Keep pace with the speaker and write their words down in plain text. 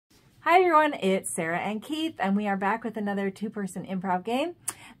Hi everyone, it's Sarah and Keith, and we are back with another two-person improv game.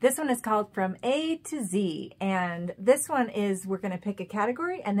 This one is called From A to Z, and this one is we're going to pick a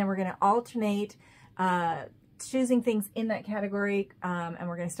category, and then we're going to alternate choosing things in that category, and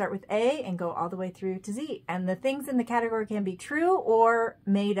we're going to start with A and go all the way through to Z. And the things in the category can be true or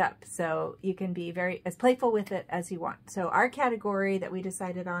made up, so you can be as playful with it as you want. So our category that we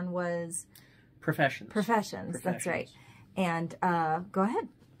decided on was Professions. Professions. That's right. And go ahead.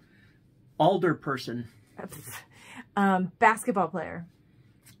 Alder person. Basketball player.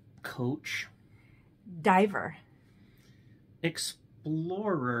 Coach. Diver.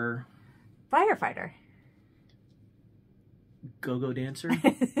 Explorer. Firefighter. Go-go dancer.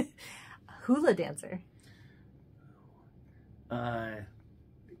 Hula dancer.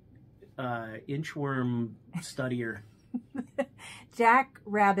 Inchworm studier.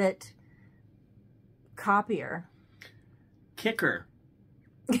 Jackrabbit copier. Kicker.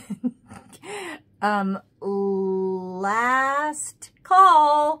 Last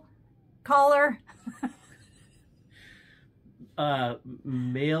call. Caller.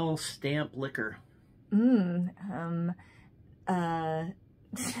 Mail stamp liquor. Mail,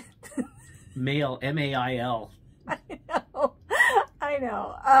 M-A-I-L. I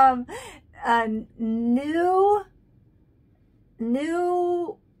know.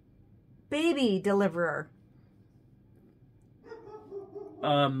 New baby deliverer.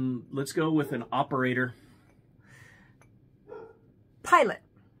 Let's go with an operator. Pilot.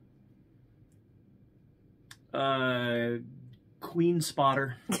 Queen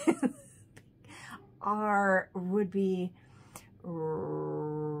spotter. R would be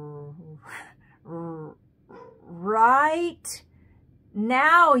right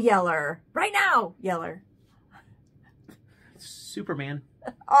now yeller. Right now yeller. Superman.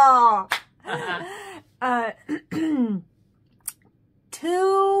 Oh.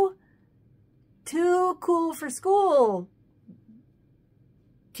 Too cool for school.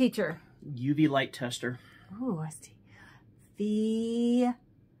 Teacher. UV light tester. Ooh, I see.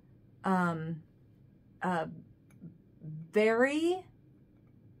 Very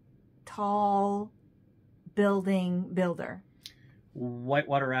tall building builder.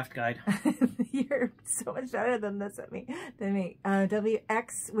 Whitewater raft guide. You're so much better than this at me than me.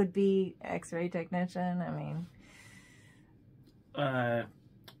 WX would be X-ray technician. I mean,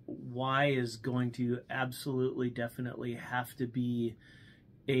 Y is going to absolutely definitely have to be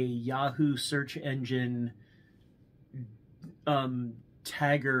a Yahoo search engine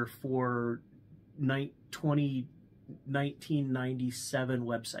tagger for 1997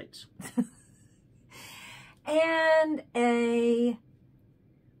 websites. And a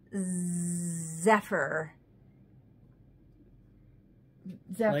Zephyr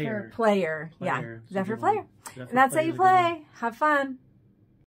player. Yeah, Zephyr player. And that's how you play. Have fun.